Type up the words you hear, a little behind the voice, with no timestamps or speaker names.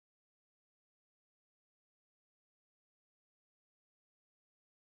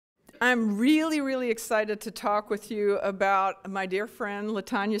I'm really, really excited to talk with you about my dear friend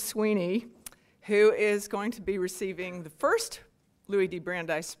Latanya Sweeney, who is going to be receiving the first Louis D.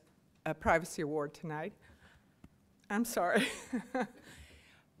 Brandeis Privacy Award tonight. I'm sorry.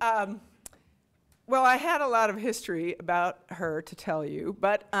 Well, I had a lot of history about her to tell you,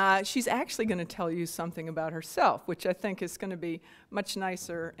 but she's actually going to tell you something about herself, which I think is going to be much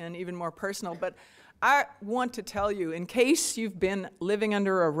nicer and even more personal. But I want to tell you, in case you've been living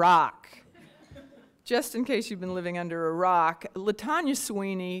under a rock, just in case you've been living under a rock, Latanya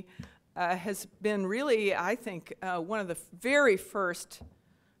Sweeney has been really, I think, one of the very first,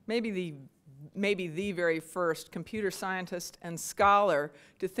 maybe the very first computer scientist and scholar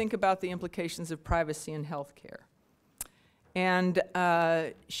to think about the implications of privacy in healthcare. And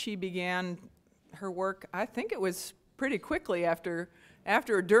she began her work, I think it was pretty quickly after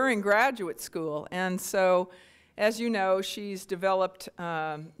or during graduate school. And so, as you know, she's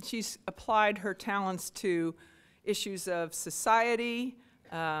applied her talents to issues of society,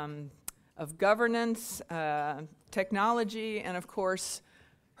 of governance, technology, and of course,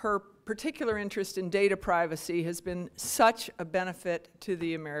 her particular interest in data privacy has been such a benefit to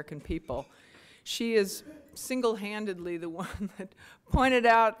the American people. She is single-handedly the one that pointed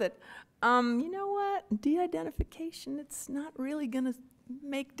out that, you know what, de-identification, it's not really going to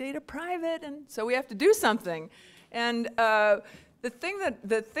make data private, and so we have to do something. And the thing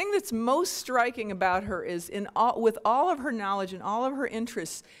that's most striking about her is, with all of her knowledge and all of her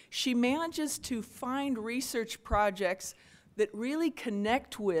interests, she manages to find research projects that really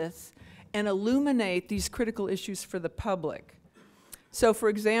connect with and illuminate these critical issues for the public. So, for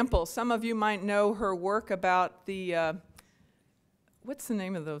example, some of you might know her work about the, what's the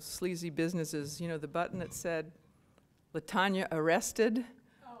name of those sleazy businesses? You know, the button that said, Latanya arrested?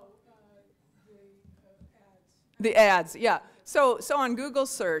 Oh, the ads, yeah. So on Google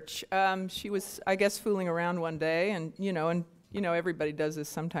search, she was, I guess, fooling around one day, and you know, everybody does this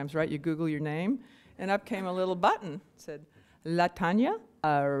sometimes, right? You Google your name, and up came a little button, said, Latanya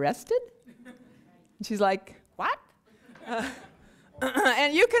arrested? And she's like, what?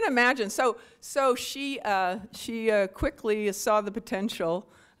 And you can imagine. So she quickly saw the potential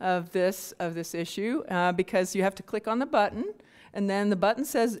of this issue because you have to click on the button, and then the button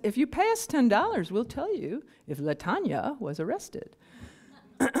says, if you pay us $10, we'll tell you if Latanya was arrested.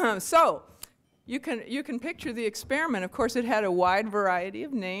 So you can picture the experiment. Of course, it had a wide variety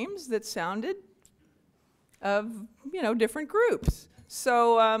of names that sounded of, you know, different groups.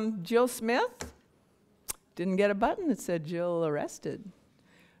 So Jill Smith didn't get a button that said Jill arrested.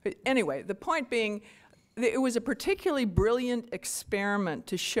 But anyway, the point being, it was a particularly brilliant experiment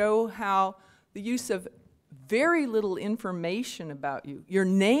to show how the use of very little information about you, your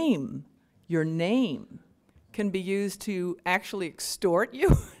name, can be used to actually extort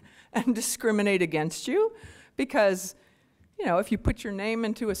you and discriminate against you, because, you know, if you put your name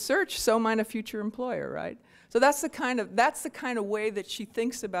into a search, so might a future employer, right? So that's the kind of way that she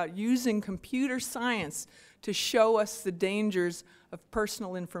thinks about using computer science to show us the dangers of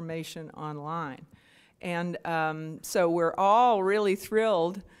personal information online. And so we're all really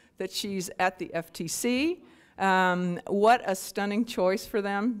thrilled that she's at the FTC. What a stunning choice for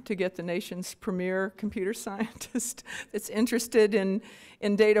them to get the nation's premier computer scientist that's interested in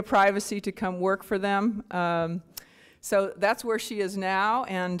data privacy to come work for them. So that's where she is now,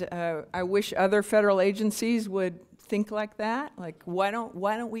 and I wish other federal agencies would think like that. Like, why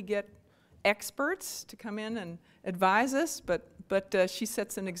don't we get experts to come in and advise us? But she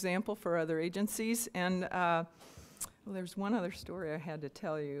sets an example for other agencies. And well, there's one other story I had to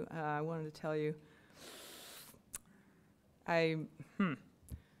tell you. I wanted to tell you.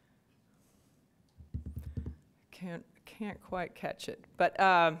 Can't quite catch it,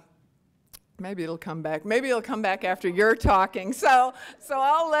 but. Maybe it'll come back. Maybe it'll come back after you're talking. So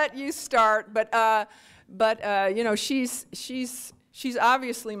I'll let you start. But you know, she's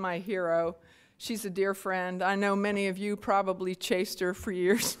obviously my hero. She's a dear friend. I know many of you probably chased her for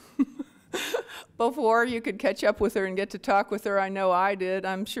years before you could catch up with her and get to talk with her. I know I did.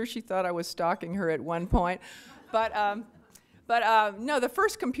 I'm sure she thought I was stalking her at one point. But no, the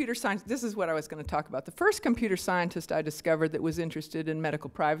first computer science, this is what I was going to talk about. The first computer scientist I discovered that was interested in medical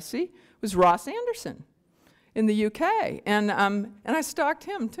privacy was Ross Anderson in the UK. And I stalked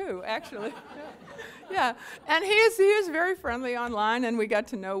him too, actually. Yeah, and he is very friendly online, and we got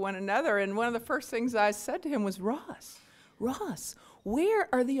to know one another. And one of the first things I said to him was, Ross, where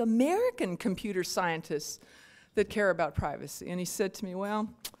are the American computer scientists that care about privacy? And he said to me, well,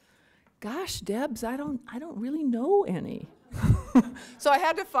 gosh, Debs, I don't really know any. So I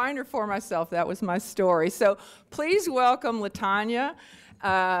had to find her for myself. That was my story. So please welcome Latanya.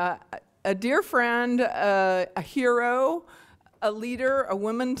 a dear friend, a hero, a leader, a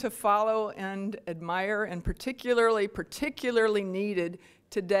woman to follow and admire, and particularly needed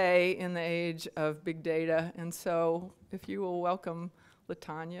today in the age of big data. And so if you will welcome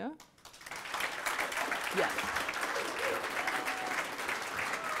Latanya. Yes.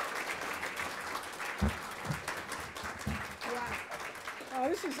 Wow.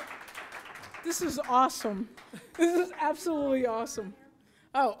 This is awesome. This is absolutely awesome.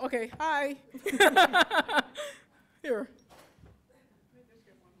 Oh, okay. Hi. Here.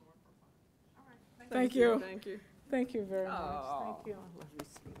 Thank you. Thank you. Thank you very much. Oh, Thank you. lovely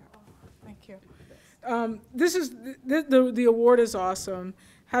sweetheart. Thank you. This is the award is awesome.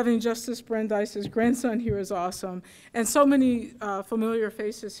 Having Justice Brandeis's grandson here is awesome, and so many familiar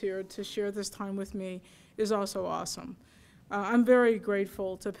faces here to share this time with me is also awesome. I'm very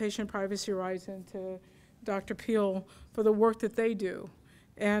grateful to Patient Privacy Rights and to Dr. Peel for the work that they do,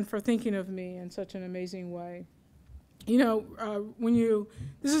 and for thinking of me in such an amazing way. You know,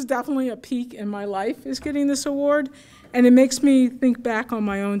 this is definitely a peak in my life, is getting this award, and it makes me think back on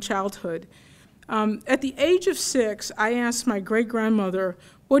my own childhood. At the age of 6, I asked my great-grandmother,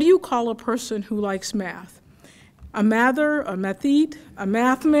 what do you call a person who likes math? A mather, a mathete, a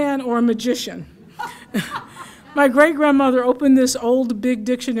math man, or a magician? My great-grandmother opened this old big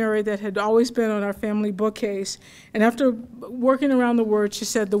dictionary that had always been on our family bookcase, and after working around the word, she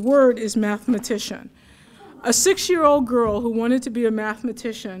said, the word is mathematician. A 6-year-old girl who wanted to be a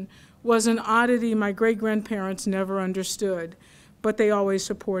mathematician was an oddity my great-grandparents never understood, but they always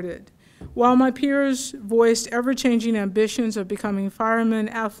supported. While my peers voiced ever-changing ambitions of becoming firemen,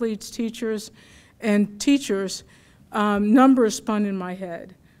 athletes, teachers, numbers spun in my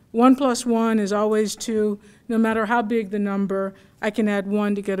head. 1 + 1 is always 2. No matter how big the number, I can add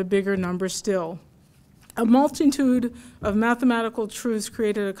 1 to get a bigger number still. A multitude of mathematical truths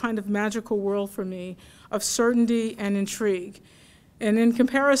created a kind of magical world for me of certainty and intrigue. And in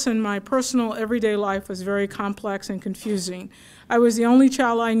comparison, my personal everyday life was very complex and confusing. I was the only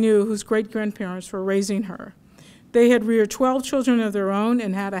child I knew whose great-grandparents were raising her. They had reared 12 children of their own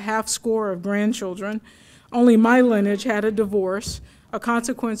and had a half score of grandchildren. Only my lineage had a divorce, a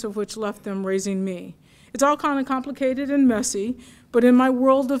consequence of which left them raising me. It's all kind of complicated and messy, but in my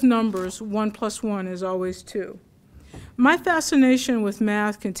world of numbers, 1 + 1 is always 2. My fascination with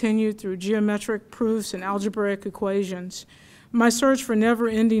math continued through geometric proofs and algebraic equations. My search for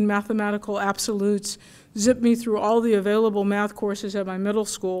never-ending mathematical absolutes zipped me through all the available math courses at my middle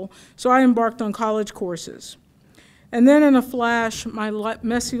school, so I embarked on college courses. And then in a flash, my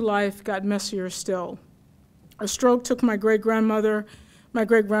messy life got messier still. A stroke took my great-grandmother. My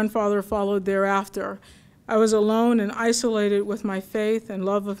great-grandfather followed thereafter. I was alone and isolated with my faith and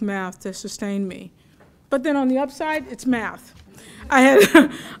love of math to sustain me. But then on the upside, it's math. I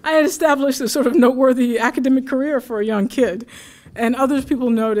had established a sort of noteworthy academic career for a young kid, and other people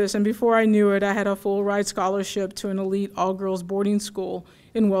noticed, and before I knew it, I had a full-ride scholarship to an elite all-girls boarding school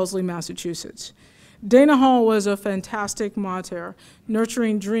in Wellesley, Massachusetts. Dana Hall was a fantastic mater,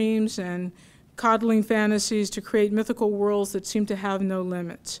 nurturing dreams and coddling fantasies to create mythical worlds that seemed to have no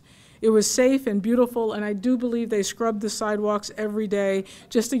limits. It was safe and beautiful, and I do believe they scrubbed the sidewalks every day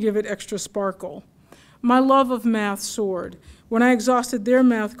just to give it extra sparkle. My love of math soared. When I exhausted their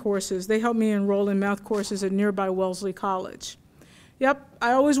math courses, they helped me enroll in math courses at nearby Wellesley College. Yep,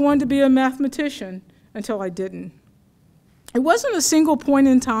 I always wanted to be a mathematician until I didn't. It wasn't a single point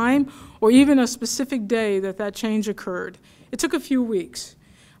in time or even a specific day that change occurred. It took a few weeks.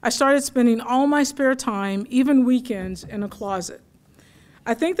 I started spending all my spare time, even weekends, in a closet.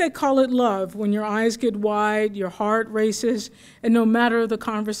 I think they call it love when your eyes get wide, your heart races, and no matter the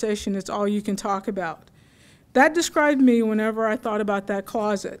conversation, it's all you can talk about. That described me whenever I thought about that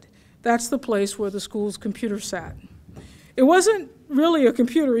closet. That's the place where the school's computer sat. It wasn't really a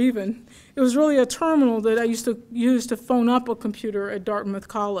computer even. It was really a terminal that I used to use to phone up a computer at Dartmouth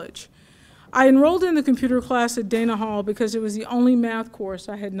College. I enrolled in the computer class at Dana Hall because it was the only math course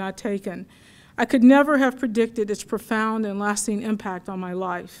I had not taken. I could never have predicted its profound and lasting impact on my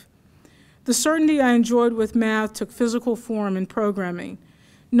life. The certainty I enjoyed with math took physical form in programming.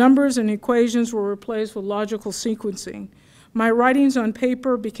 Numbers and equations were replaced with logical sequencing. My writings on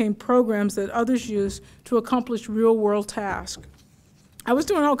paper became programs that others used to accomplish real-world tasks. I was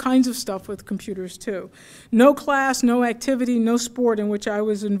doing all kinds of stuff with computers, too. No class, no activity, no sport in which I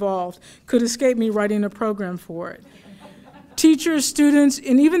was involved could escape me writing a program for it. Teachers, students,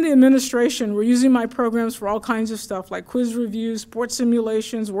 and even the administration were using my programs for all kinds of stuff like quiz reviews, sports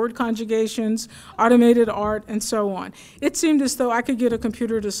simulations, word conjugations, automated art, and so on. It seemed as though I could get a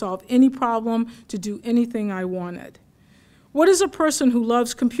computer to solve any problem, to do anything I wanted. "What is a person who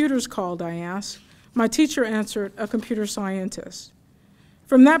loves computers called?" I asked. My teacher answered, "A computer scientist."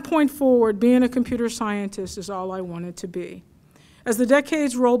 From that point forward, being a computer scientist is all I wanted to be. As the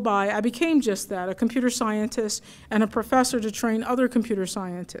decades rolled by, I became just that, a computer scientist and a professor to train other computer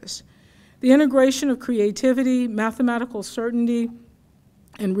scientists. The integration of creativity, mathematical certainty,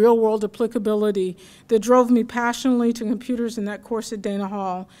 and real-world applicability that drove me passionately to computers in that course at Dana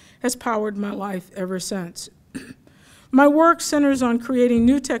Hall has powered my life ever since. My work centers on creating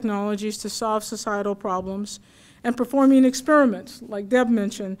new technologies to solve societal problems and performing experiments, like Deb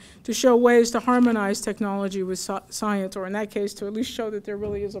mentioned, to show ways to harmonize technology with science, or in that case, to at least show that there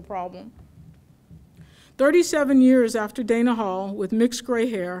really is a problem. 37 years after Dana Hall, with mixed gray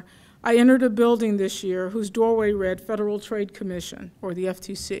hair, I entered a building this year whose doorway read Federal Trade Commission, or the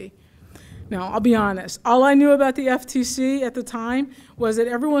FTC. Now, I'll be honest, all I knew about the FTC at the time was that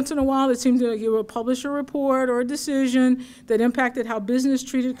every once in a while it seemed to it would publish a report or a decision that impacted how business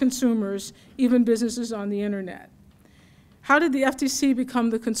treated consumers, even businesses on the internet. How did the FTC become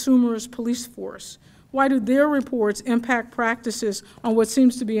the consumerist police force? Why do their reports impact practices on what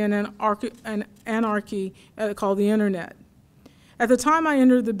seems to be an anarchy called the internet? At the time I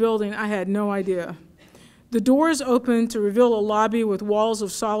entered the building, I had no idea. The doors opened to reveal a lobby with walls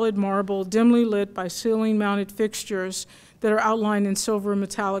of solid marble, dimly lit by ceiling-mounted fixtures that are outlined in silver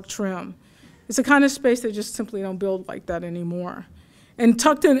metallic trim. It's the kind of space they just simply don't build like that anymore. And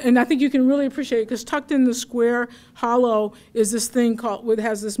tucked in, and I think you can really appreciate it, because tucked in the square hollow is this thing called, it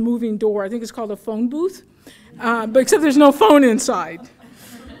has this moving door. I think it's called a phone booth, but except there's no phone inside.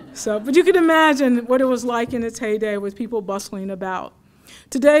 But you can imagine what it was like in its heyday with people bustling about.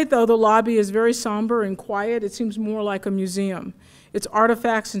 Today, though, the lobby is very somber and quiet. It seems more like a museum. Its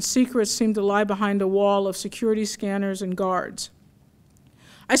artifacts and secrets seem to lie behind a wall of security scanners and guards.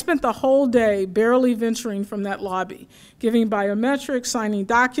 I spent the whole day barely venturing from that lobby, giving biometrics, signing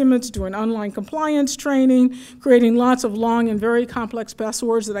documents, doing online compliance training, creating lots of long and very complex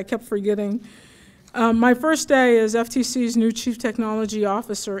passwords that I kept forgetting. My first day as FTC's new Chief Technology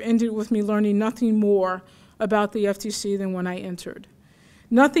Officer ended with me learning nothing more about the FTC than when I entered.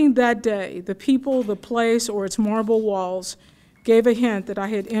 Nothing that day, the people, the place, or its marble walls, gave a hint that I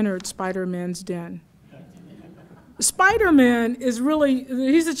had entered Spider-Man's den. Spider-Man is really,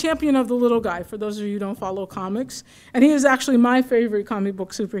 he's the champion of the little guy, for those of you who don't follow comics, and he is actually my favorite comic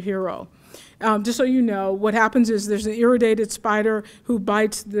book superhero. Just so you know, what happens is there's an irritated spider who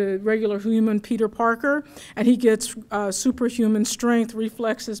bites the regular human Peter Parker, and he gets superhuman strength,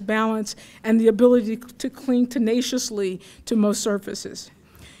 reflexes, balance, and the ability to cling tenaciously to most surfaces.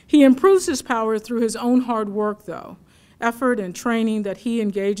 He improves his power through his own hard work, though, effort and training that he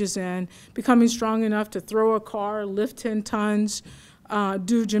engages in, becoming strong enough to throw a car, lift 10 tons,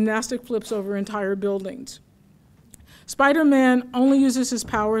 do gymnastic flips over entire buildings. Spider-Man only uses his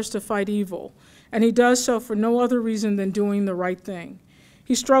powers to fight evil, and he does so for no other reason than doing the right thing.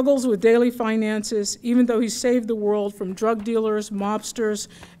 He struggles with daily finances, even though he saved the world from drug dealers, mobsters,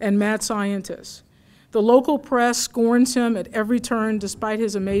 and mad scientists. The local press scorns him at every turn despite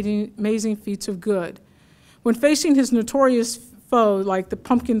his amazing feats of good. When facing his notorious foe, like the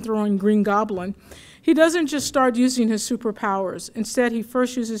pumpkin-throwing Green Goblin, he doesn't just start using his superpowers. Instead, he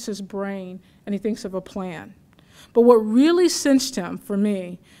first uses his brain, and he thinks of a plan. But what really cinched him, for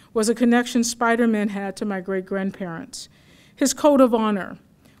me, was a connection Spider-Man had to my great-grandparents. His code of honor: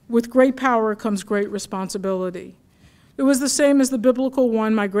 with great power comes great responsibility. It was the same as the biblical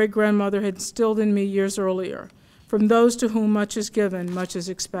one my great-grandmother had instilled in me years earlier: from those to whom much is given, much is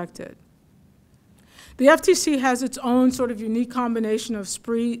expected. The FTC has its own sort of unique combination of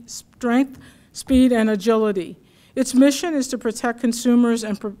strength, speed, and agility. Its mission is to protect consumers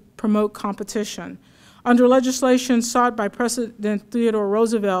and promote competition. Under legislation sought by President Theodore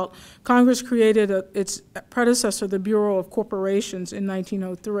Roosevelt, Congress created its predecessor, the Bureau of Corporations, in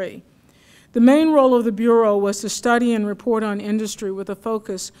 1903. The main role of the Bureau was to study and report on industry with a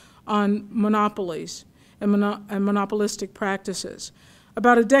focus on monopolies and monopolistic practices.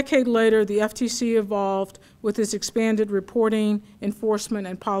 About a decade later, the FTC evolved with its expanded reporting, enforcement,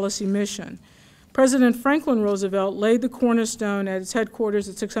 and policy mission. President Franklin Roosevelt laid the cornerstone at its headquarters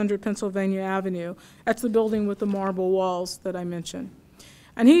at 600 Pennsylvania Avenue. That's the building with the marble walls that I mentioned.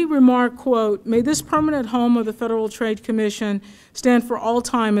 And he remarked, quote, "May this permanent home of the Federal Trade Commission stand for all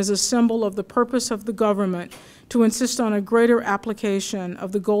time as a symbol of the purpose of the government to insist on a greater application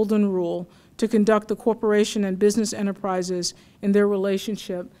of the Golden Rule to conduct the corporation and business enterprises in their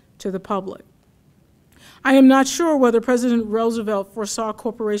relationship to the public." I am not sure whether President Roosevelt foresaw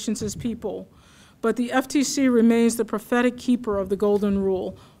corporations as people, but the FTC remains the prophetic keeper of the Golden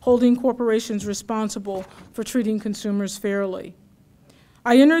Rule, holding corporations responsible for treating consumers fairly.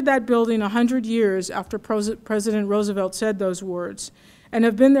 I entered that building 100 years after President Roosevelt said those words, and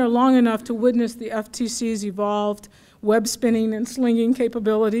have been there long enough to witness the FTC's evolved web spinning and slinging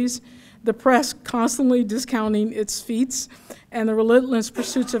capabilities, the press constantly discounting its feats, and the relentless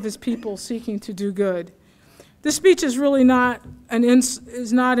pursuits of its people seeking to do good. This speech is really not an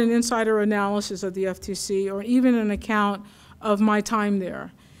insider analysis of the FTC or even an account of my time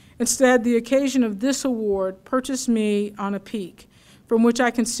there. Instead, the occasion of this award purchased me on a peak from which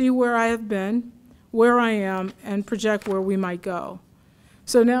I can see where I have been, where I am, and project where we might go.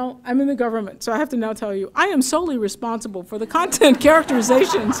 So now I'm in the government, so I have to now tell you, I am solely responsible for the content,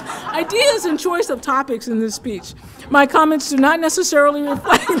 characterizations, ideas, and choice of topics in this speech. My comments do not necessarily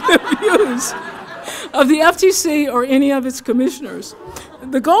reflect the views of the FTC or any of its commissioners.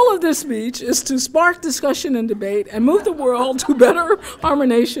 The goal of this speech is to spark discussion and debate and move the world to better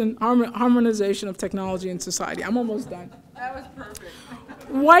harmonization of technology and society. I'm almost done. That was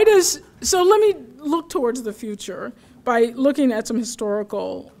perfect. So let me look towards the future by looking at some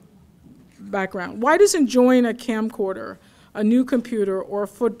historical background. Why does enjoying a camcorder, a new computer, or a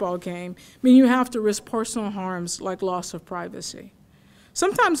football game mean you have to risk personal harms like loss of privacy?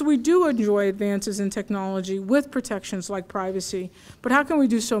 Sometimes we do enjoy advances in technology with protections like privacy, but how can we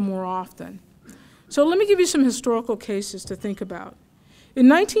do so more often? So let me give you some historical cases to think about. In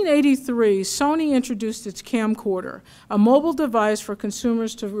 1983, Sony introduced its camcorder, a mobile device for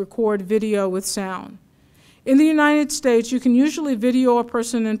consumers to record video with sound. In the United States, you can usually video a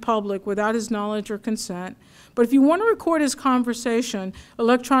person in public without his knowledge or consent, but if you want to record his conversation,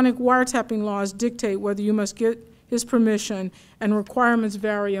 electronic wiretapping laws dictate whether you must get his permission, and requirements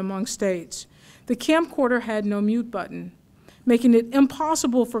vary among states. The camcorder had no mute button, making it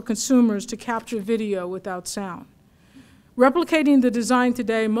impossible for consumers to capture video without sound. Replicating the design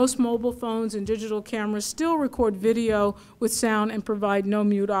today, most mobile phones and digital cameras still record video with sound and provide no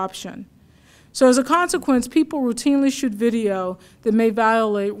mute option. So as a consequence, people routinely shoot video that may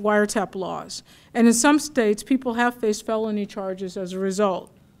violate wiretap laws. And in some states, people have faced felony charges as a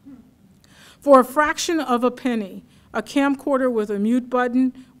result. For a fraction of a penny, a camcorder with a mute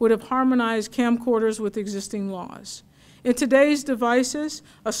button would have harmonized camcorders with existing laws. In today's devices,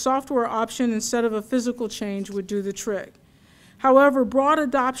 a software option instead of a physical change would do the trick. However, broad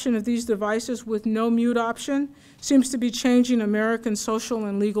adoption of these devices with no mute option seems to be changing American social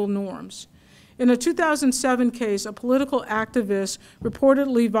and legal norms. In a 2007 case, a political activist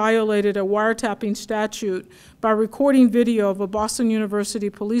reportedly violated a wiretapping statute by recording video of a Boston University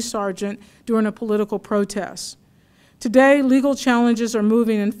police sergeant during a political protest. Today, legal challenges are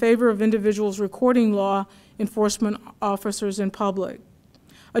moving in favor of individuals recording law enforcement officers in public.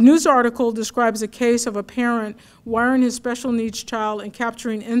 A news article describes a case of a parent wiring his special needs child and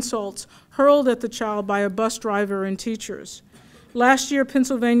capturing insults hurled at the child by a bus driver and teachers. Last year,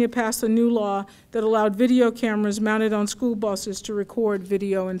 Pennsylvania passed a new law that allowed video cameras mounted on school buses to record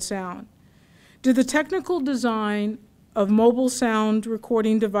video and sound. Did the technical design of mobile sound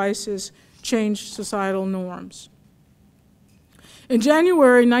recording devices change societal norms? In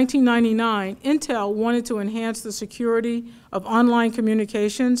January 1999, Intel wanted to enhance the security of online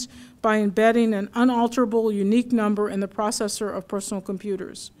communications by embedding an unalterable unique number in the processor of personal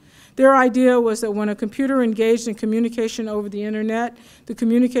computers. Their idea was that when a computer engaged in communication over the internet, the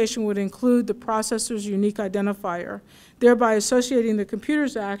communication would include the processor's unique identifier, thereby associating the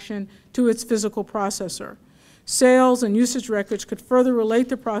computer's action to its physical processor. Sales and usage records could further relate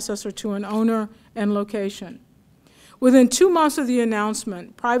the processor to an owner and location. Within 2 months of the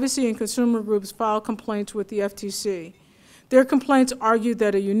announcement, privacy and consumer groups filed complaints with the FTC. Their complaints argued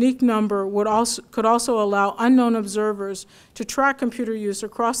that a unique number could also allow unknown observers to track computer use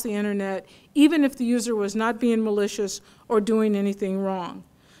across the internet, even if the user was not being malicious or doing anything wrong.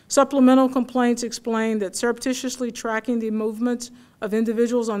 Supplemental complaints explained that surreptitiously tracking the movements of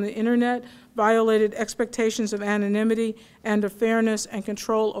individuals on the internet violated expectations of anonymity and of fairness and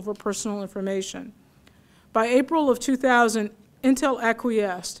control over personal information. By April of 2000, Intel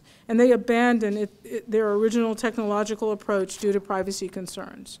acquiesced, and they abandoned their original technological approach due to privacy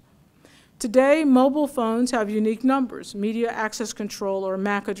concerns. Today, mobile phones have unique numbers, media access control or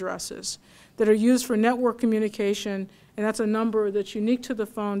MAC addresses, that are used for network communication, and that's a number that's unique to the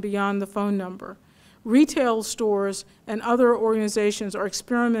phone beyond the phone number. Retail stores and other organizations are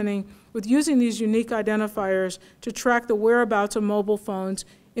experimenting with using these unique identifiers to track the whereabouts of mobile phones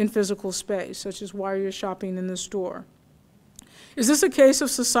in physical space, such as while you're shopping in the store. Is this a case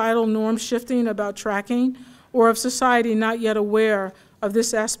of societal norm shifting about tracking, or of society not yet aware of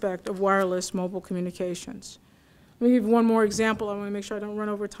this aspect of wireless mobile communications? Let me give one more example. I want to make sure I don't run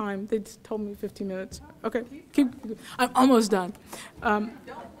over time. They told me 15 minutes. Okay, I'm almost done.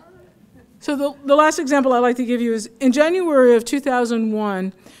 So the last example I'd like to give you is in January of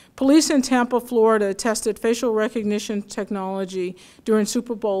 2001, police in Tampa, Florida tested facial recognition technology during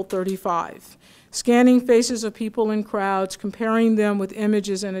Super Bowl 35, scanning faces of people in crowds, comparing them with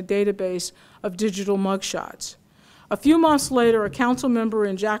images in a database of digital mugshots. A few months later, a council member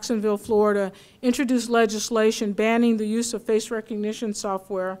in Jacksonville, Florida, introduced legislation banning the use of face recognition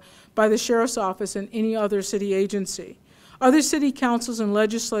software by the sheriff's office and any other city agency. Other city councils and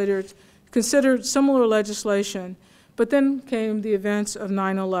legislators considered similar legislation, but then came the events of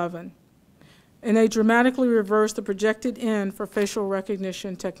 9/11, and they dramatically reversed the projected end for facial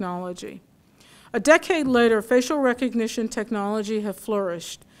recognition technology. A decade later, facial recognition technology has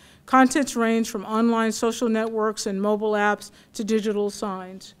flourished. Contents range from online social networks and mobile apps to digital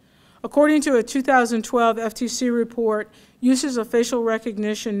signs. According to a 2012 FTC report, uses of facial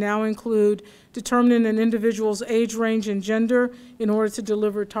recognition now include determining an individual's age range and gender in order to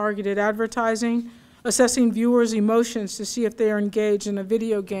deliver targeted advertising, assessing viewers' emotions to see if they are engaged in a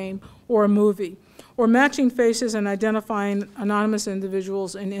video game or a movie, or matching faces and identifying anonymous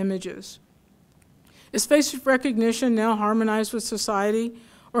individuals in images. Is face recognition now harmonized with society,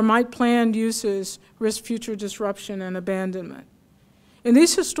 or might planned uses risk future disruption and abandonment? In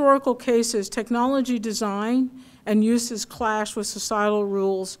these historical cases, technology design and uses clash with societal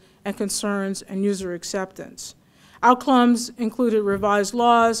rules and concerns and user acceptance. Outcomes included revised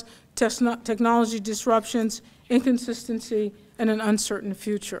laws, technology disruptions, inconsistency, and an uncertain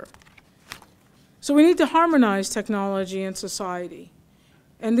future. So we need to harmonize technology and society.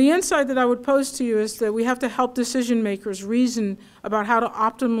 And the insight that I would pose to you is that we have to help decision makers reason about how to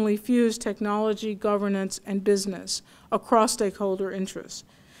optimally fuse technology, governance, and business across stakeholder interests.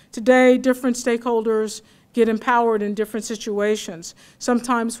 Today, different stakeholders get empowered in different situations.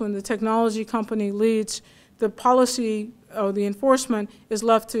 Sometimes when the technology company leads, the policy or the enforcement is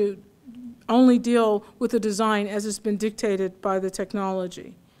left to only deal with the design as it's been dictated by the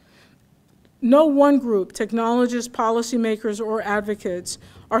technology. No one group, technologists, policymakers, or advocates,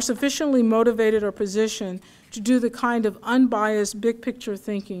 are sufficiently motivated or positioned to do the kind of unbiased big picture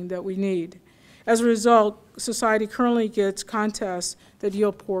thinking that we need. As a result, society currently gets contests that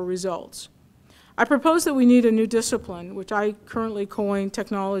yield poor results. I propose that we need a new discipline, which I currently coin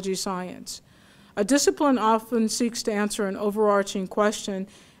technology science. A discipline often seeks to answer an overarching question.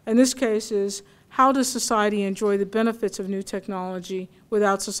 In this case is, how does society enjoy the benefits of new technology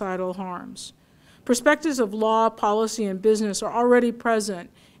without societal harms? Perspectives of law, policy, and business are already present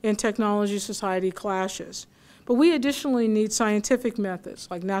in technology-society clashes. But we additionally need scientific methods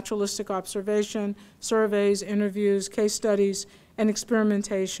like naturalistic observation, surveys, interviews, case studies, and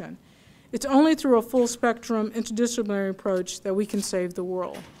experimentation. It's only through a full-spectrum interdisciplinary approach that we can save the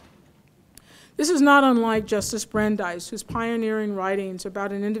world. This is not unlike Justice Brandeis, whose pioneering writings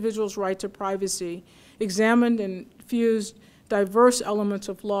about an individual's right to privacy examined and fused diverse elements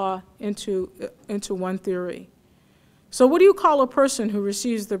of law into one theory. So what do you call a person who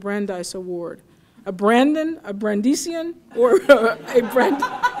receives the Brandeis Award? A Brandon, a Brandisian, or a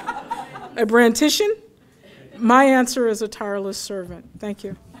Brandtician? My answer is a tireless servant. Thank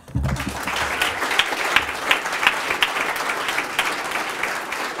you.